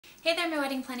Hey there, my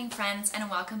wedding planning friends, and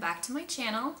welcome back to my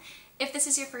channel. If this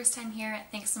is your first time here,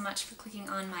 thanks so much for clicking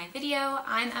on my video.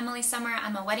 I'm Emily Summer.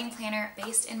 I'm a wedding planner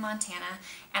based in Montana,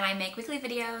 and I make weekly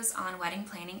videos on wedding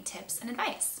planning tips and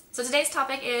advice. So today's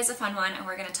topic is a fun one, and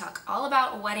we're going to talk all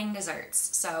about wedding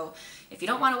desserts. So if you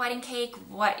don't want a wedding cake,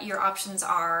 what your options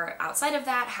are outside of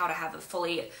that, how to have a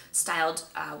fully styled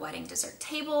wedding dessert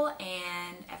table,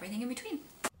 and everything in between.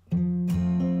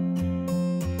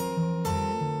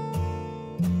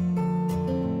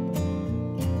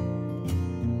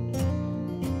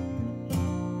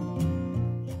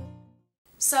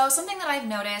 So something that I've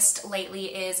noticed lately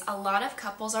is a lot of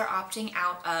couples are opting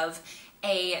out of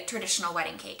a traditional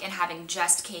wedding cake and having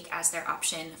just cake as their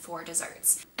option for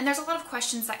desserts. And there's a lot of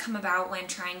questions that come about when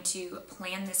trying to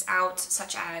plan this out,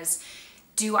 such as,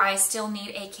 do I still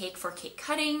need a cake for cake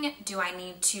cutting? Do I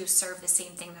need to serve the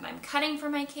same thing that I'm cutting for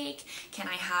my cake? Can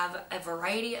I have a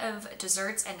variety of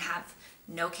desserts and have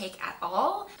no cake at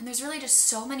all? And there's really just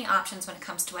so many options when it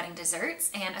comes to wedding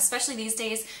desserts, and especially these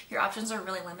days your options are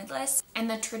really limitless, and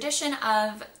the tradition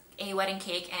of a wedding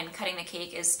cake and cutting the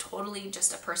cake is totally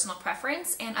just a personal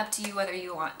preference and up to you whether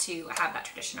you want to have that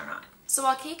tradition or not. So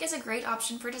while cake is a great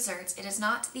option for desserts, it is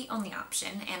not the only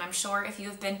option, and I'm sure if you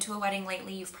have been to a wedding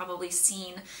lately, you've probably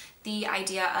seen the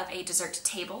idea of a dessert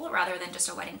table rather than just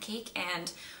a wedding cake.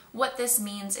 And what this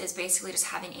means is basically just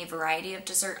having a variety of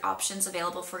dessert options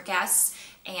available for guests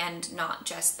and not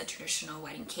just the traditional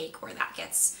wedding cake where that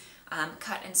gets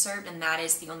cut and served, and that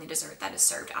is the only dessert that is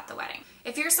served at the wedding.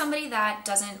 If you're somebody that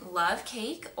doesn't love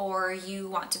cake, or you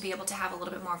want to be able to have a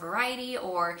little bit more variety,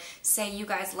 or say you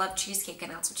guys love cheesecake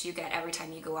and that's what you get every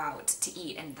time you go out to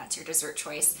eat and that's your dessert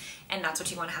choice and that's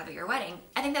what you want to have at your wedding,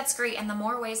 I think that's great, and the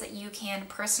more ways that you can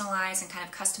personalize and kind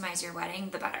of customize your wedding,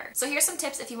 the better. So here's some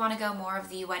tips if you want to go more of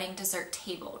the wedding dessert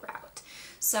table route.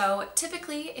 So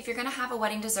typically, if you're going to have a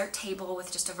wedding dessert table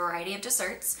with just a variety of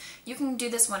desserts, you can do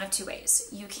this one of two ways.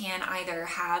 You can either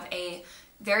have a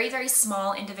very, very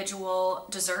small individual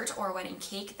dessert or wedding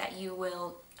cake that you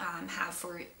will have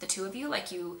for the two of you.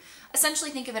 Like, you essentially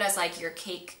think of it as like your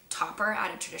cake topper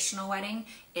at a traditional wedding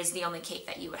is the only cake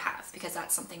that you would have, because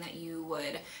that's something that you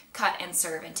would cut and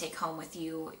serve and take home with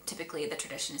you. Typically the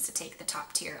tradition is to take the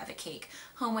top tier of a cake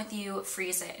home with you,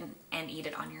 freeze it, and eat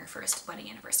it on your first wedding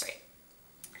anniversary.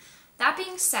 That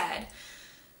being said,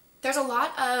 there's a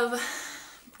lot of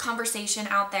conversation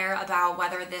out there about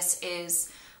whether this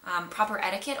is proper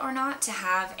etiquette or not to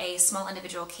have a small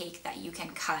individual cake that you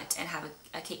can cut and have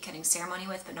a cake cutting ceremony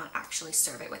with, but not actually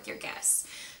serve it with your guests.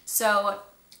 So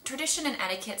tradition and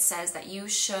etiquette says that you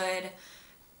should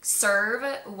serve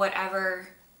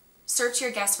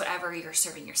your guests whatever you're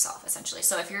serving yourself, essentially.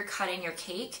 So if you're cutting your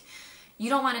cake, you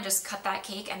don't want to just cut that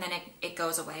cake and then it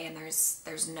goes away and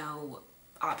there's no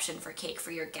option for cake for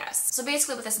your guests. So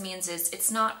basically what this means is it's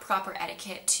not proper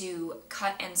etiquette to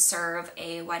cut and serve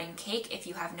a wedding cake if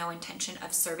you have no intention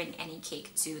of serving any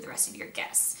cake to the rest of your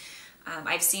guests.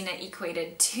 I've seen it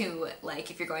equated to, like,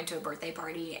 if you're going to a birthday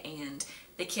party and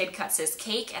the kid cuts his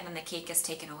cake and then the cake is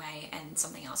taken away and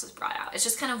something else is brought out. It's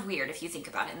just kind of weird if you think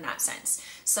about it in that sense.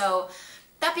 So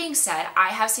that being said, I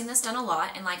have seen this done a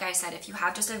lot, and like I said, if you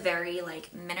have just a very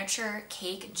like miniature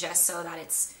cake just so that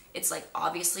it's like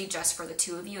obviously just for the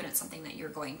two of you and it's something that you're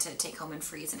going to take home and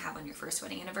freeze and have on your first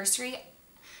wedding anniversary,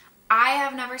 I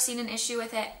have never seen an issue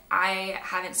with it. I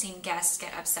haven't seen guests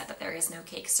get upset that there is no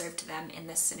cake served to them in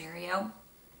this scenario.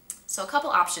 So a couple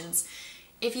options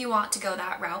if you want to go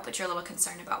that route, but you're a little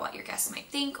concerned about what your guests might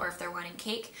think or if they're wanting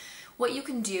cake. What you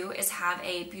can do is have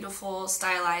a beautiful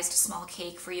stylized small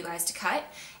cake for you guys to cut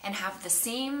and have the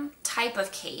same type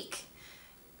of cake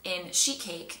in sheet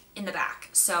cake in the back.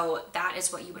 So that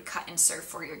is what you would cut and serve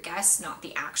for your guests, not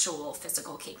the actual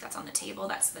physical cake that's on the table.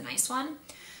 That's the nice one.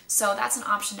 So that's an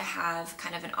option to have,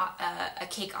 kind of a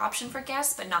cake option for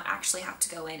guests, but not actually have to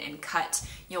go in and cut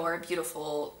your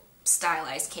beautiful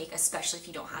stylized cake, especially if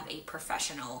you don't have a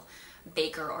professional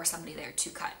baker or somebody there to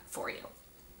cut for you.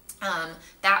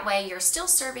 That way you're still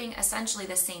serving essentially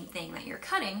the same thing that you're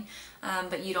cutting,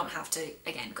 but you don't have to,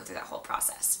 again, go through that whole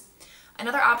process.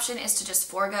 Another option is to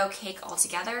just forego cake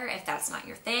altogether if that's not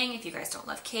your thing. If you guys don't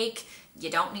love cake,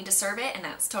 you don't need to serve it, and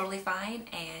that's totally fine.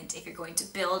 And if you're going to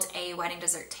build a wedding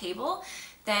dessert table,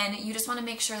 then you just want to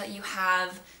make sure that you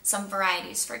have some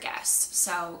varieties for guests.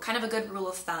 So kind of a good rule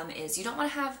of thumb is you don't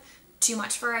want to have too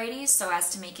much variety so as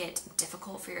to make it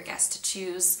difficult for your guests to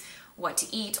choose what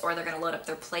to eat, or they're going to load up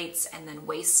their plates and then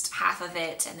waste half of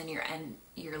it, and then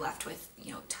you're left with,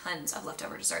 you know, tons of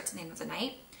leftover desserts at the end of the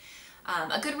night.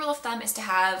 A good rule of thumb is to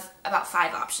have about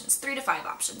 5 options. 3 to 5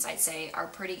 options, I'd say, are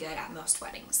pretty good at most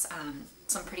weddings.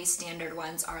 Some pretty standard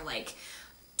ones are like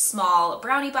small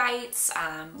brownie bites,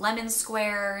 lemon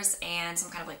squares, and some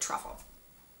kind of like truffle.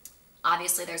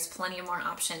 Obviously, there's plenty of more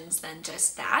options than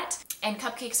just that. And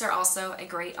cupcakes are also a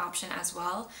great option as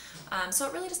well. So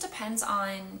it really just depends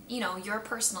on, your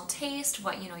personal taste,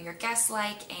 what, your guests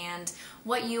like, and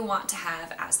what you want to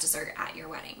have as dessert at your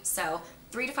wedding. So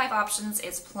 3 to 5 options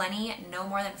is plenty. No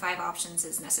more than 5 options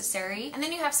is necessary. And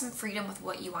then you have some freedom with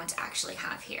what you want to actually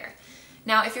have here.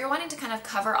 Now, if you're wanting to kind of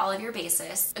cover all of your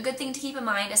bases, a good thing to keep in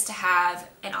mind is to have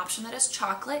an option that is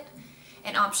chocolate,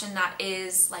 an option that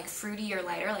is like fruity or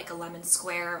lighter, like a lemon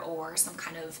square or some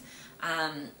kind of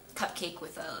cupcake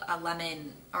with a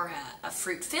lemon or a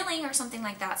fruit filling or something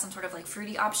like that, some sort of like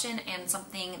fruity option, and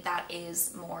something that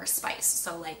is more spice,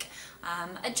 so like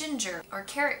a ginger or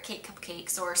carrot cake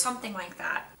cupcakes or something like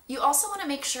that. You also want to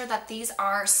make sure that these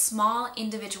are small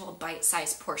individual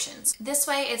bite-sized portions. This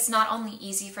way it's not only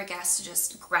easy for guests to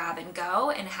just grab and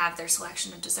go and have their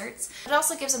selection of desserts, but it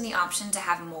also gives them the option to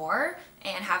have more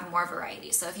and have more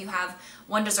variety. So if you have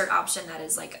one dessert option that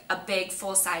is like a big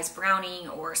full-size brownie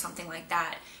or something like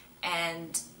that,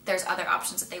 and there's other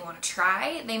options that they want to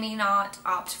try, they may not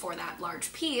opt for that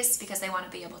large piece because they want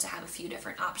to be able to have a few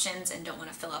different options and don't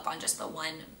want to fill up on just the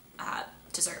one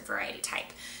dessert variety type.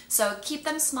 So keep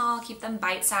them small, keep them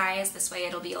bite-sized. This way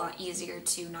it'll be a lot easier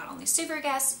to not only serve your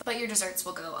guests, but your desserts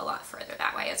will go a lot further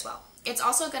that way as well. It's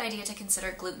also a good idea to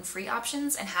consider gluten-free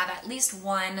options and have at least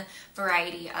one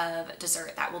variety of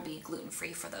dessert that will be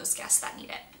gluten-free for those guests that need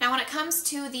it. Now, when it comes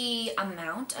to the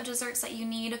amount of desserts that you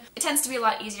need, it tends to be a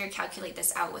lot easier to calculate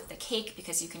this out with the cake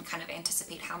because you can kind of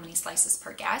anticipate how many slices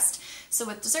per guest. So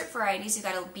with dessert varieties, you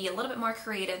gotta be a little bit more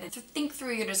creative and think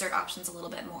through your dessert options a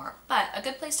little bit more. But a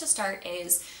good place to start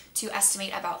is to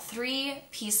estimate about 3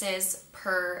 pieces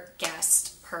per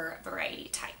guest per variety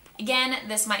type. Again,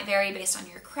 this might vary based on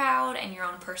your crowd and your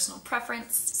own personal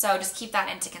preference, so just keep that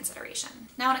into consideration.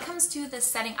 Now, when it comes to the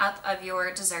setting up of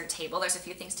your dessert table, there's a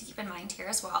few things to keep in mind here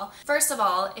as well. First of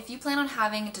all, if you plan on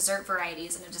having dessert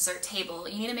varieties and a dessert table,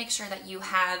 you need to make sure that you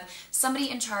have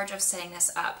somebody in charge of setting this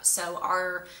up. So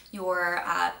are your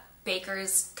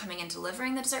bakers coming and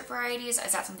delivering the dessert varieties?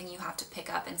 Is that something you have to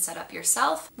pick up and set up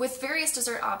yourself? With various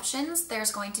dessert options, there's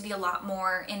going to be a lot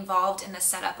more involved in the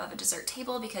setup of a dessert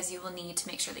table because you will need to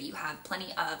make sure that you have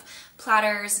plenty of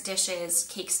platters, dishes,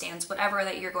 cake stands, whatever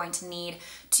that you're going to need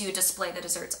to display the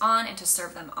desserts on and to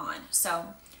serve them on.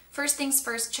 So first things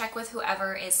first, check with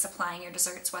whoever is supplying your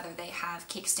desserts, whether they have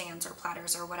cake stands or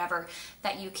platters or whatever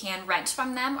that you can rent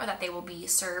from them or that they will be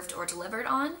served or delivered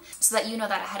on, so that you know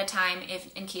that ahead of time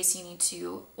if in case you need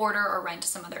to order or rent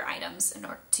some other items in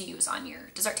order to use on your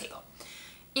dessert table.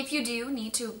 If you do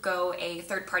need to go a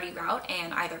third-party route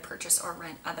and either purchase or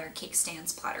rent other cake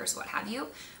stands, platters, what have you,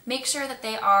 make sure that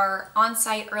they are on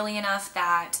site early enough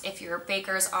that if your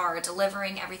bakers are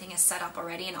delivering, everything is set up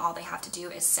already and all they have to do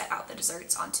is set out the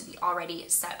desserts onto the already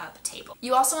set up table.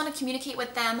 You also want to communicate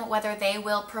with them whether they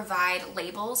will provide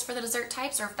labels for the dessert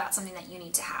types or if that's something that you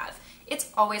need to have. It's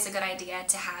always a good idea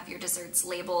to have your desserts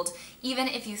labeled, even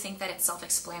if you think that it's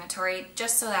self-explanatory,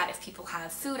 just so that if people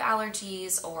have food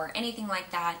allergies or anything like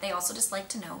that, they also just like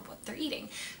to know what they're eating.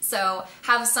 So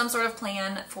have some sort of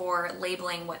plan for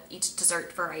labeling what each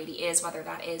dessert variety is, whether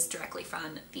that is directly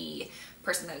from the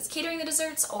person that is catering the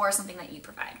desserts or something that you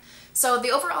provide. So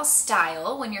the overall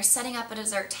style, when you're setting up a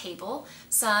dessert table,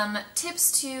 some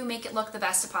tips to make it look the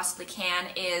best it possibly can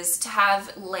is to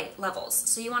have levels.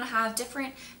 So you want to have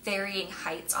different varying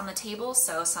heights on the table,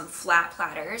 so some flat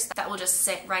platters that will just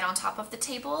sit right on top of the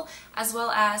table, as well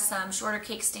as some shorter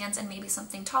cake stands and maybe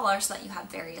something taller so that you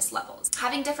have various levels.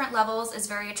 Having different levels is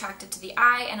very attractive to the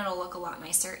eye and it'll look a lot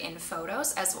nicer in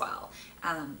photos as well.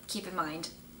 Keep in mind,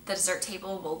 the dessert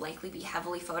table will likely be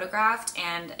heavily photographed,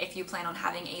 and if you plan on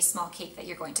having a small cake that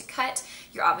you're going to cut,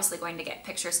 you're obviously going to get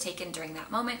pictures taken during that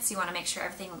moment, so you want to make sure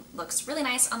everything looks really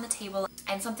nice on the table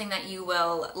and something that you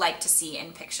will like to see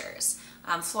in pictures.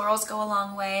 Florals go a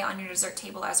long way on your dessert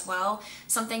table as well.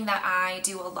 Something that I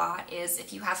do a lot is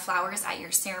if you have flowers at your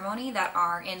ceremony that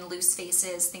are in loose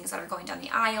vases, things that are going down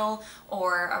the aisle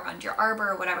or around your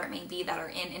arbor or whatever it may be that are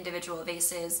in individual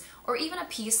vases, or even a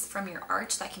piece from your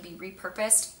arch that can be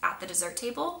repurposed at the dessert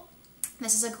table.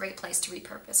 This is a great place to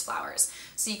repurpose flowers.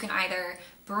 So you can either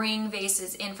bring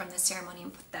vases in from the ceremony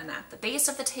and put them at the base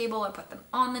of the table or put them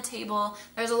on the table.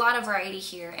 There's a lot of variety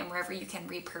here, and wherever you can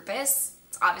repurpose,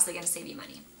 it's obviously going to save you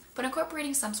money. But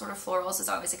incorporating some sort of florals is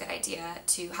always a good idea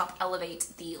to help elevate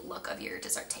the look of your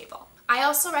dessert table. I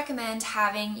also recommend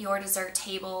having your dessert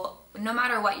table, no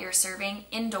matter what you're serving,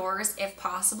 indoors if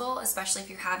possible, especially if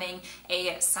you're having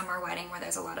a summer wedding where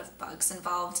there's a lot of bugs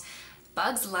involved.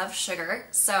 Bugs love sugar,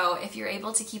 so if you're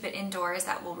able to keep it indoors,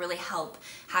 that will really help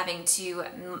having to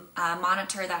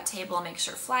monitor that table, make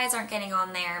sure flies aren't getting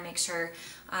on there, make sure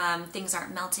things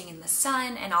aren't melting in the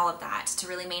sun, and all of that to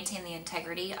really maintain the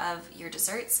integrity of your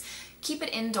desserts. Keep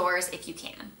it indoors if you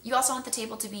can. You also want the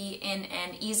table to be in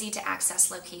an easy to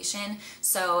access location.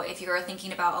 So if you're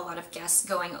thinking about a lot of guests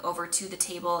going over to the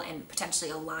table and potentially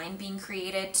a line being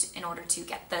created in order to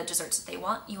get the desserts that they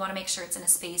want, you want to make sure it's in a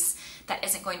space that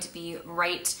isn't going to be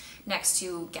right next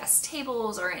to guest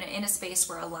tables or in a space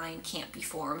where a line can't be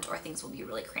formed or things will be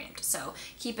really cramped. So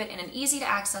keep it in an easy to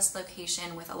access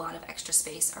location with a lot of extra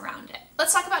space around it.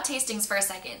 Let's talk about tastings for a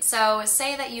second. So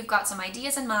say that you've got some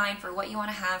ideas in mind for what you want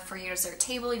to have for your dessert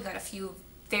table. You've got a few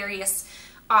various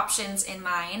options in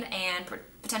mind and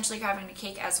potentially you're having a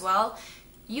cake as well.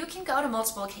 You can go to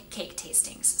multiple cake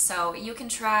tastings. So you can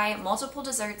try multiple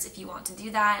desserts if you want to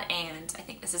do that, and I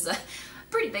think this is a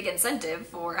pretty big incentive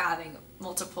for having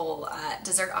multiple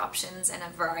dessert options and a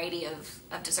variety of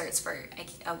desserts for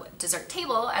a dessert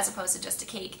table as opposed to just a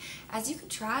cake, as you can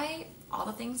try all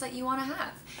the things that you want to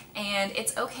have. And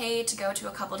it's okay to go to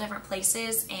a couple different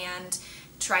places and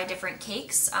try different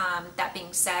cakes. That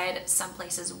being said, some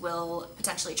places will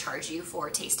potentially charge you for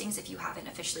tastings if you haven't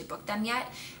officially booked them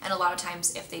yet, and a lot of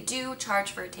times if they do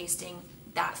charge for a tasting,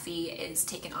 that fee is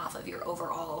taken off of your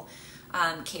overall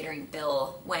catering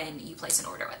bill when you place an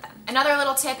order with them. Another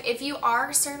little tip, if you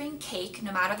are serving cake,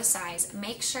 no matter the size,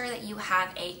 make sure that you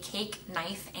have a cake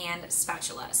knife and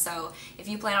spatula. So if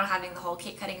you plan on having the whole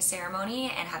cake cutting ceremony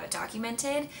and have it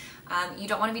documented, you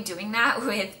don't want to be doing that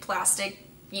with plastic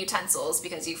utensils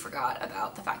because you forgot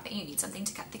about the fact that you need something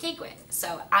to cut the cake with.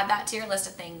 So add that to your list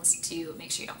of things to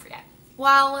make sure you don't forget.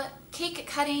 While cake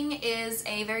cutting is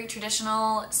a very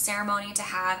traditional ceremony to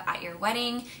have at your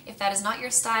wedding, if that is not your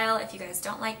style, if you guys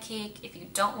don't like cake, if you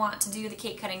don't want to do the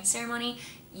cake cutting ceremony,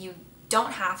 you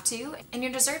don't have to. And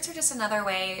your desserts are just another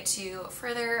way to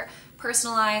further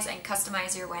personalize and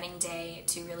customize your wedding day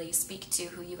to really speak to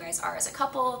who you guys are as a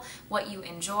couple, what you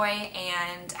enjoy,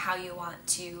 and how you want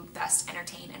to best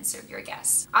entertain and serve your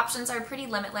guests. Options are pretty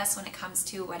limitless when it comes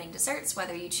to wedding desserts,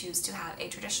 whether you choose to have a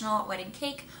traditional wedding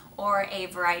cake or a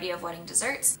variety of wedding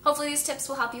desserts. Hopefully these tips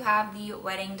will help you have the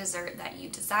wedding dessert that you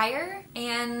desire,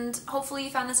 and hopefully you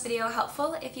found this video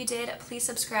helpful. If you did, please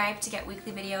subscribe to get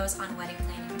weekly videos on wedding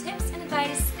planning tips and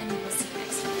advice, and we will see you